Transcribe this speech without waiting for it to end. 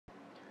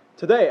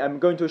Today I'm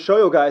going to show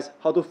you guys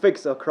how to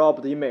fix a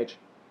cropped image.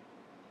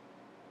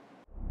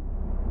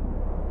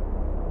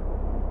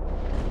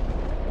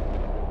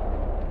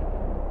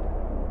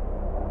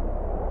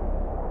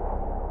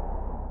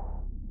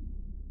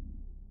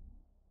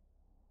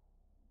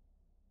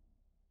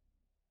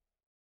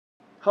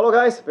 Hello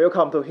guys,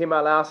 welcome to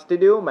Himalaya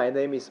Studio. My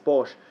name is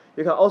Bosch.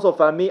 You can also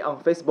find me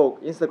on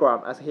Facebook,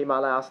 Instagram as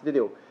Himalaya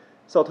Studio.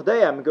 So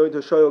today I'm going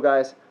to show you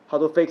guys how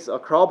to fix a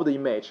cropped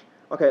image.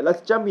 Okay,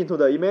 let's jump into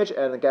the image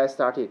and get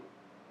started.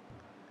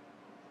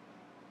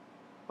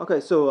 Okay,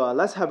 so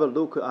let's have a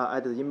look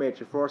at the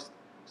image first.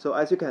 So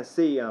as you can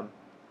see,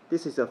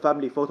 this is a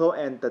family photo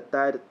and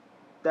the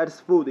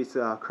dad's food is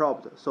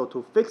cropped. So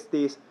to fix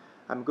this,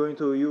 I'm going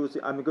to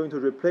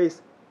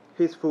replace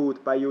his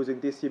food by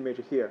using this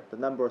image here, the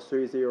number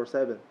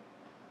 307.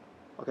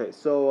 Okay,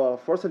 so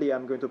firstly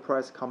I'm going to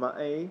press Command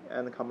A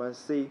and Command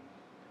C,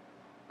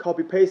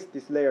 copy paste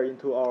this layer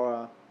into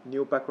our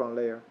new background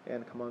layer,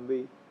 and Command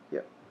V. Yeah.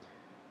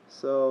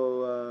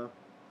 So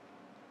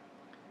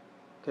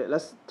okay,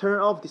 let's turn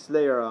off this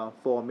layer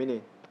for a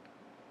minute,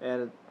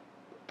 and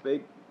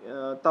we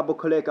double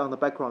click on the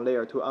background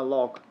layer to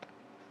unlock.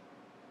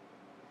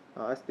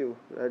 I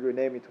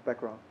rename it to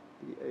background.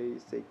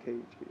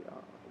 BACKGR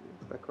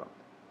background.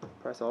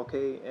 Press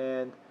OK,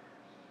 and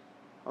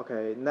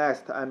okay,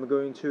 next I'm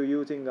going to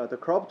using the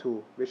crop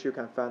tool, which you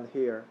can find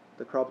here,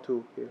 the crop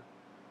tool here,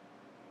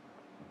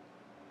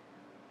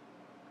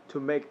 to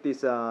make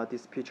this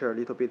this picture a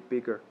little bit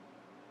bigger.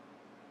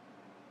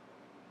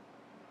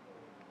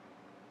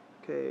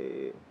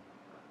 Okay,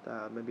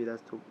 maybe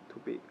that's too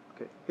big.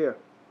 Okay, here,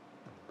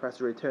 press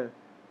return.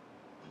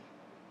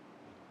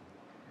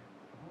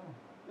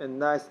 And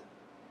next,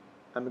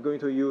 I'm going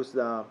to use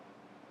the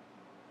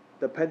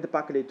paint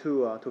bucket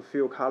tool to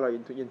fill color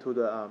into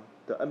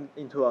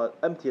an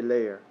empty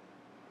layer.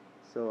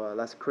 So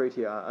let's create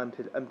an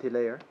empty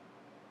layer.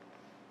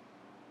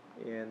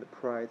 And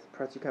press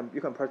you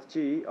can press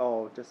G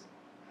or just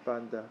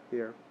find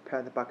here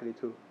paint bucket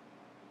tool.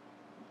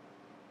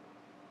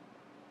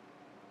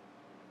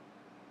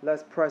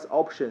 Let's press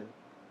Option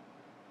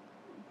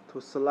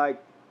to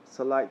select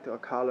a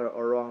color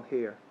around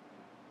here,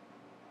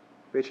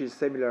 which is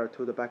similar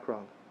to the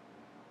background.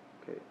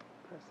 Okay,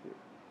 press it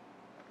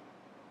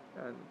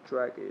and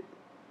drag it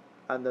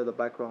under the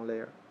background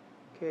layer.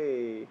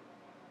 Okay.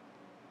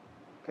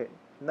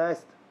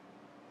 Next,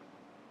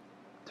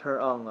 turn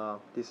on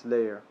this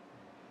layer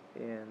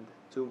and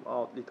zoom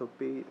out a little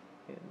bit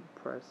and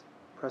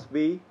press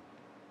V,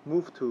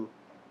 move to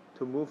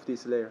move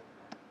this layer.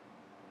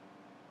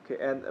 Okay,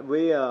 and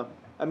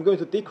I'm going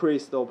to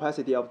decrease the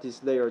opacity of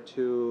this layer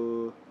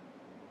to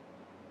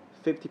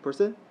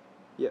 50%.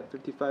 Yeah,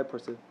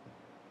 55%.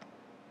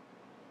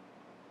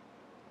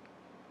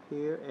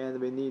 Here, and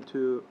we need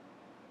to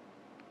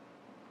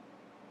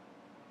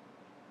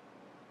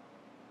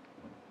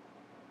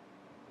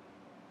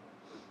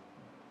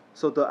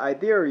so the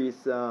idea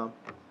is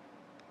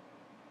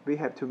we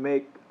have to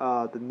make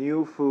the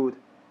new food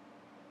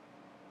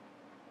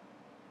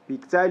be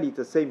exactly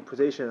the same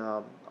position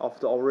of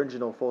the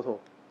original photo.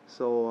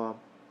 So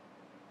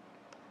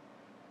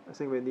I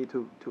think we need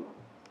to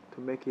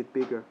make it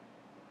bigger.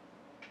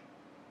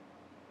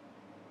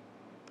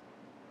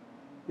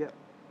 Yeah,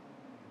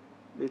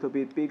 little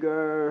bit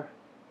bigger.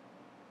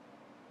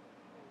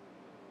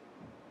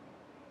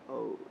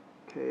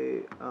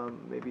 Okay,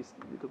 maybe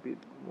a little bit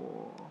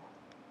more.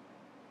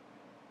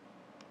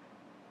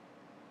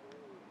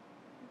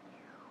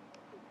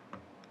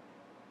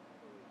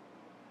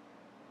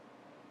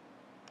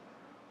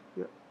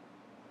 Yeah.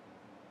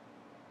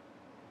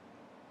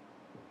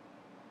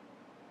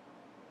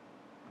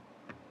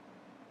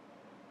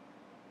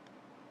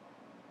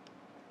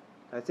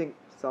 I think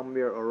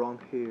somewhere around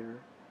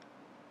here.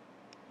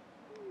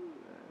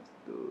 Let's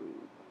do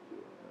it.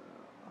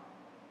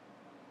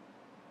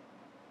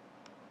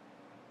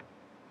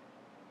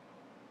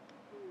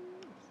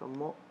 Some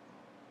more.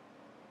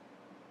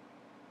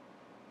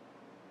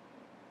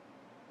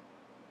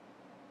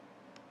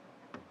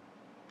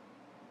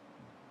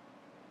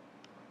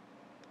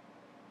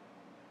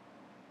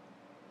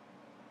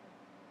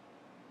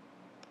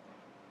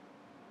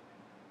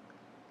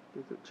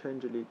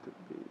 Change a little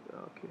bit.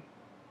 Okay.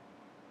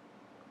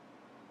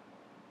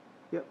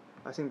 Yep,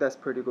 I think that's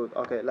pretty good.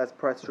 Okay, let's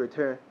press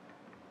return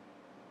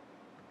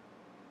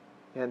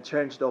and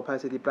change the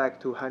opacity back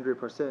to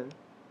 100%.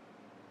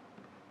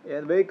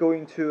 And we're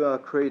going to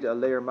create a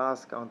layer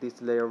mask on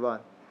this layer 1,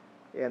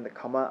 and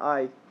Command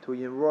I to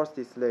inverse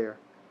this layer.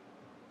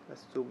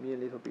 Let's zoom in a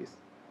little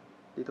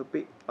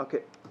bit.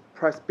 Okay,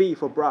 press B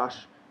for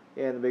brush,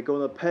 and we're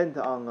gonna paint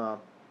on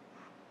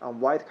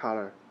white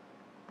color.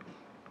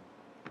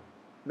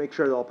 Make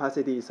sure the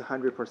opacity is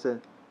 100%.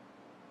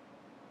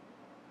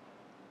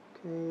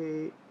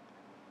 Okay.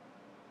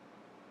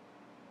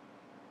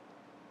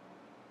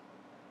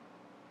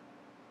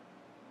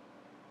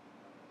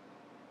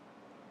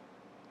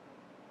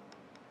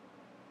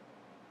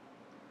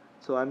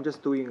 So I'm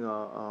just doing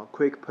a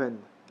quick paint,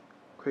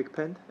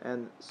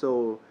 and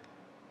so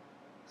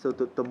So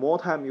the more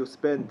time you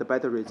spend, the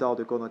better result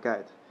you're gonna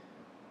get.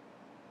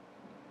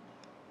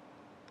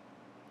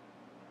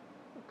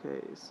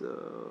 Okay,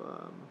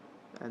 so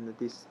and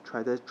this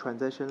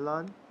transition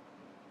line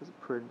is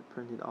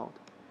printed out.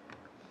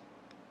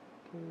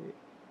 Okay.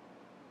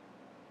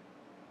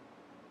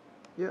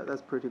 Yeah,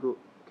 that's pretty good.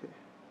 Okay.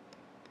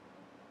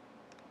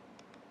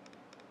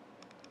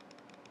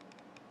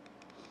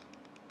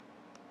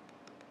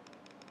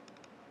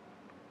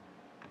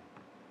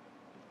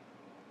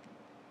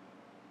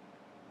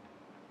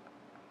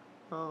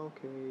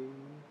 Okay.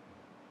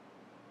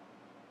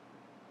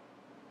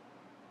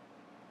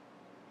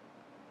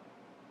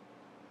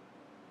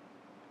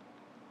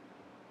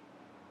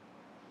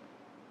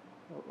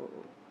 Oh.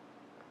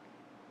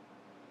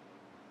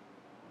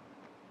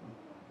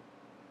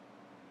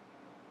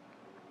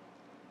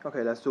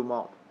 Okay, let's zoom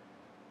out.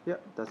 Yeah,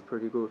 that's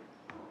pretty good.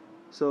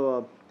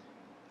 So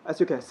as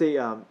you can see,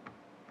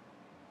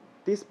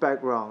 this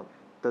background,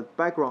 the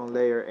background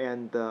layer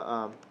and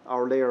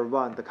our layer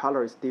 1, the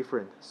color is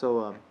different.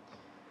 So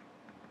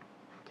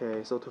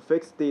okay, so to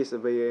fix this,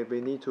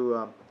 we need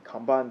to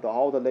combine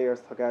all the layers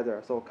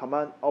together. So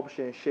Command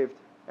Option Shift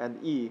and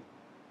E.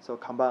 So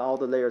combine all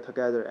the layers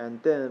together,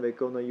 and then we're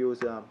gonna use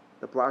the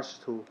brush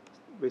tool.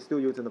 We're still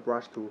using the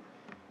brush tool,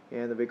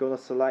 and we're gonna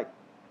select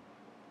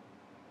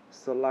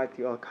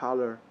a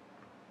color,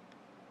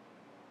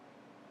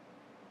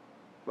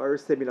 very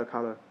similar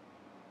color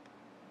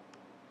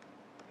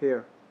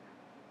here,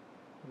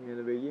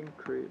 and we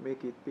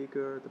make it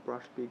bigger, the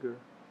brush bigger,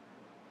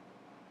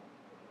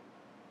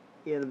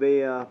 and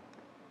we are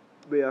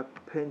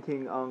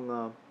painting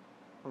on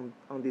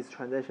this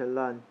transition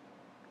line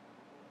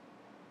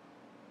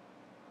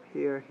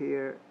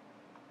here,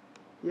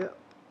 yeah.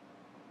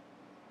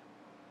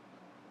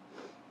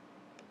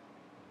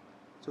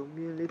 Zoom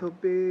in a little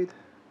bit.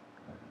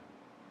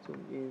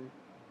 Zoom in.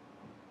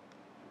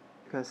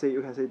 You can see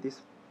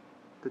this,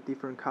 the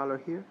different color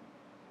here.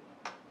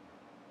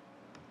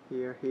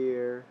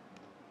 Here.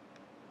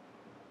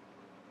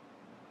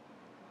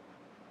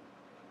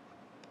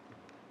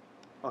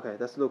 Okay,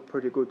 that's look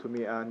pretty good to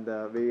me, and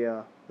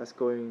let's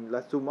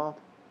zoom out.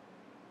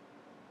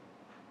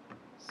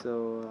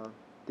 So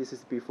this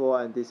is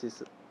before and this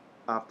is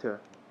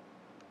after.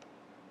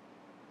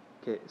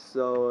 Okay,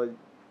 so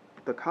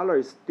the color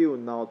is still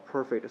not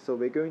perfect, so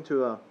we're going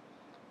to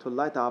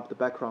light up the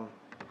background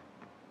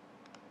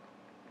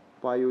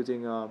by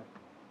using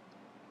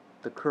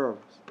the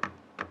curves.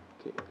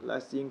 Okay,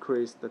 let's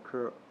increase the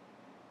curve.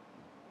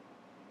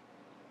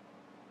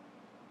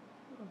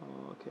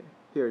 Okay,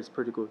 here is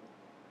pretty good.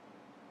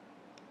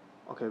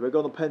 Okay, we're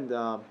gonna paint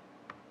on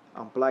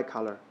black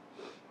color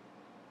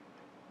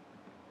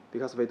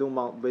because we don't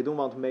want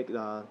to make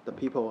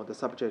the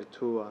subject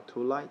too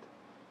light.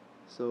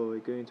 So we're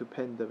going to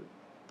paint the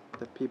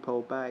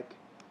people back.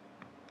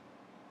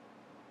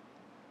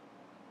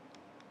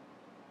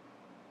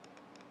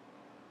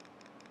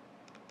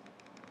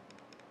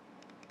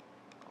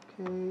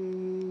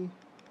 Okay.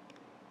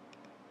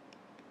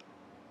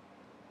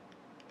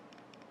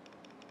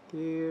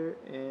 Here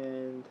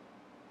and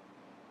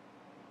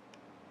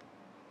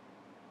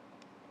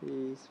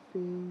his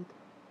feet.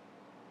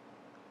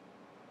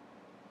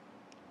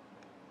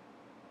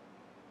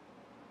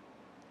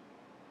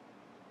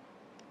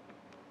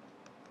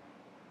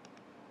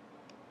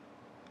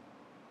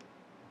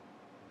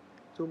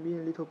 Zoom in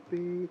a little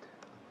bit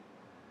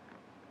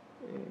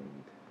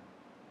and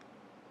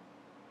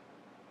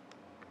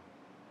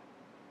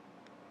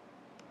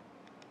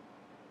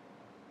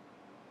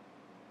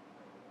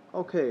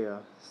okay,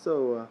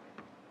 so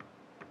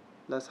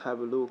let's have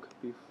a look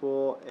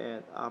before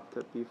and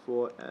after,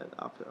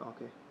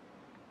 okay,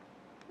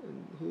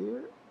 and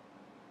here.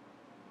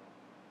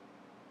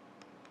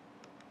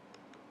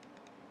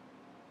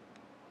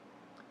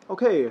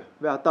 Okay,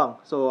 we are done.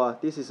 So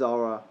this is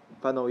our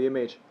final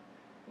image.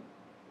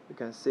 You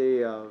can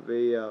see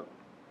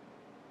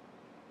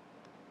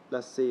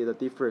let's see the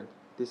difference.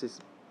 This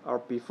is our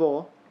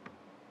before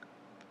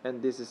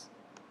and this is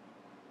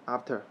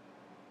after.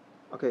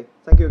 Okay,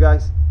 thank you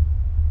guys.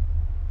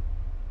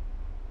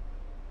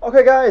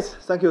 Okay guys,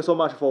 thank you so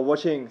much for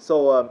watching.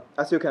 So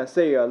as you can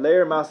see,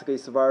 layer mask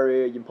is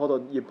very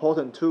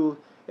important tool,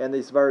 and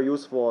it's very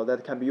useful,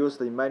 that can be used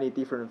in many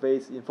different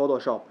ways in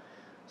Photoshop.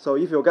 So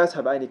if you guys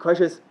have any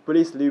questions,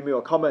 please leave me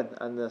a comment,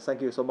 and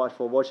thank you so much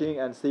for watching,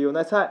 and see you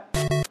next time.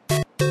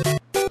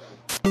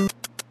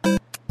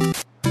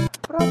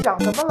 不知道讲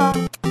什么了。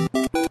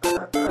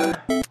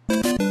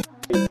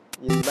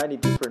In many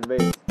different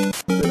ways.